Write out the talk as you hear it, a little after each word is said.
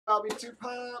Bobby Two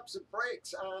Pops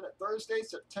breaks on Thursday,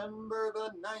 September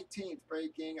the 19th.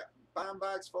 Breaking bomb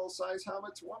box full size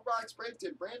helmets. One box break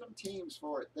did random teams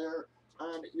for it there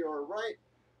on your right.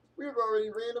 We've already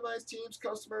randomized teams,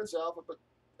 customers,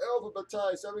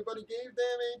 alphabetized. Everybody gave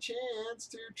them a chance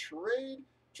to trade.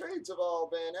 Trades have all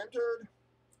been entered.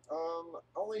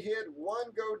 Only had one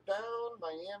go down.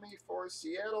 Miami for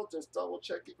Seattle. Just double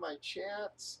checking my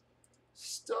chats.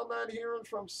 Still not hearing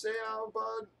from Sal,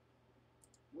 bud.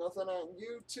 Nothing on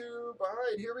YouTube. All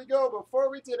right, here we go.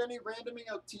 Before we did any randoming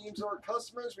of teams or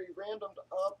customers, we randomed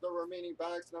up the remaining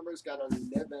box numbers. Got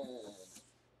 11.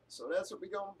 So that's what we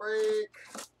gonna break.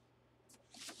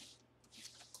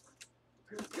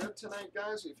 Pretty good tonight,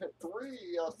 guys. We've hit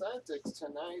 3 authentics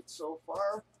tonight so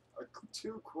far.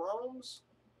 2 chromes.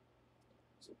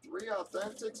 So 3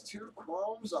 authentics, 2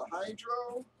 chromes, a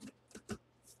hydro.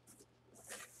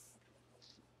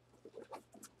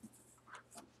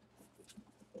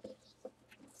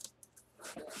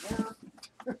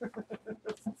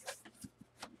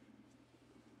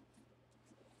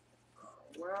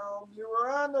 Well, you were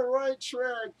on the right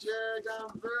track, Jag.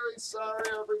 I'm very sorry,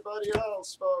 everybody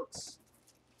else, folks.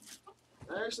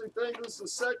 I actually think this is the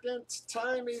second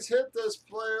time he's hit this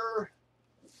player.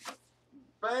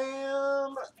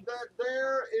 Bam! That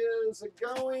there is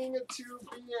going to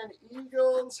be an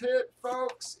Eagles hit,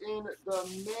 folks, in the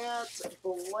matte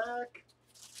black.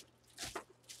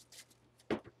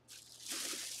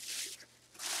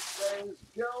 That is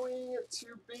going to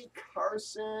be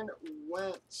Carson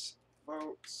Wentz,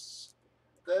 folks.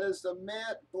 That is the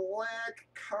matte black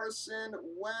Carson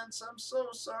Wentz. I'm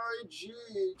so sorry,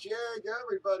 Jag,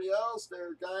 everybody else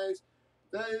there, guys.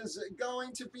 That is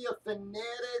going to be a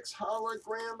Fanatics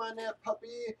hologram on that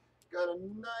puppy. Got a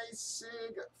nice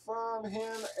sig from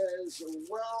him as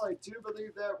well. I do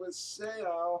believe that was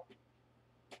Sale.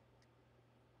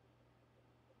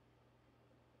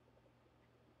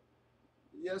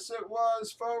 Yes, it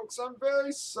was, folks. I'm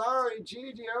very sorry,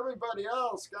 Gigi, everybody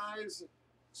else, guys.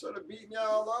 Sort of beating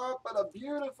y'all up, but a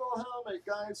beautiful helmet,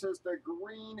 guys. Has the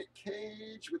green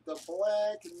cage with the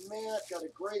black matte. Got a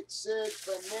great sig.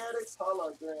 Fanatics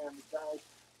hologram, guys.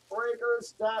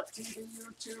 Breakers.tv,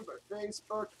 YouTube,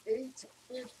 Facebook,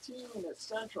 8:15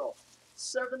 Central.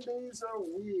 7 days a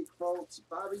week, folks.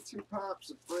 Bobby Two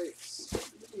Pops breaks.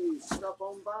 Please stop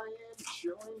on by and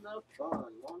join the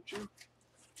fun, won't you?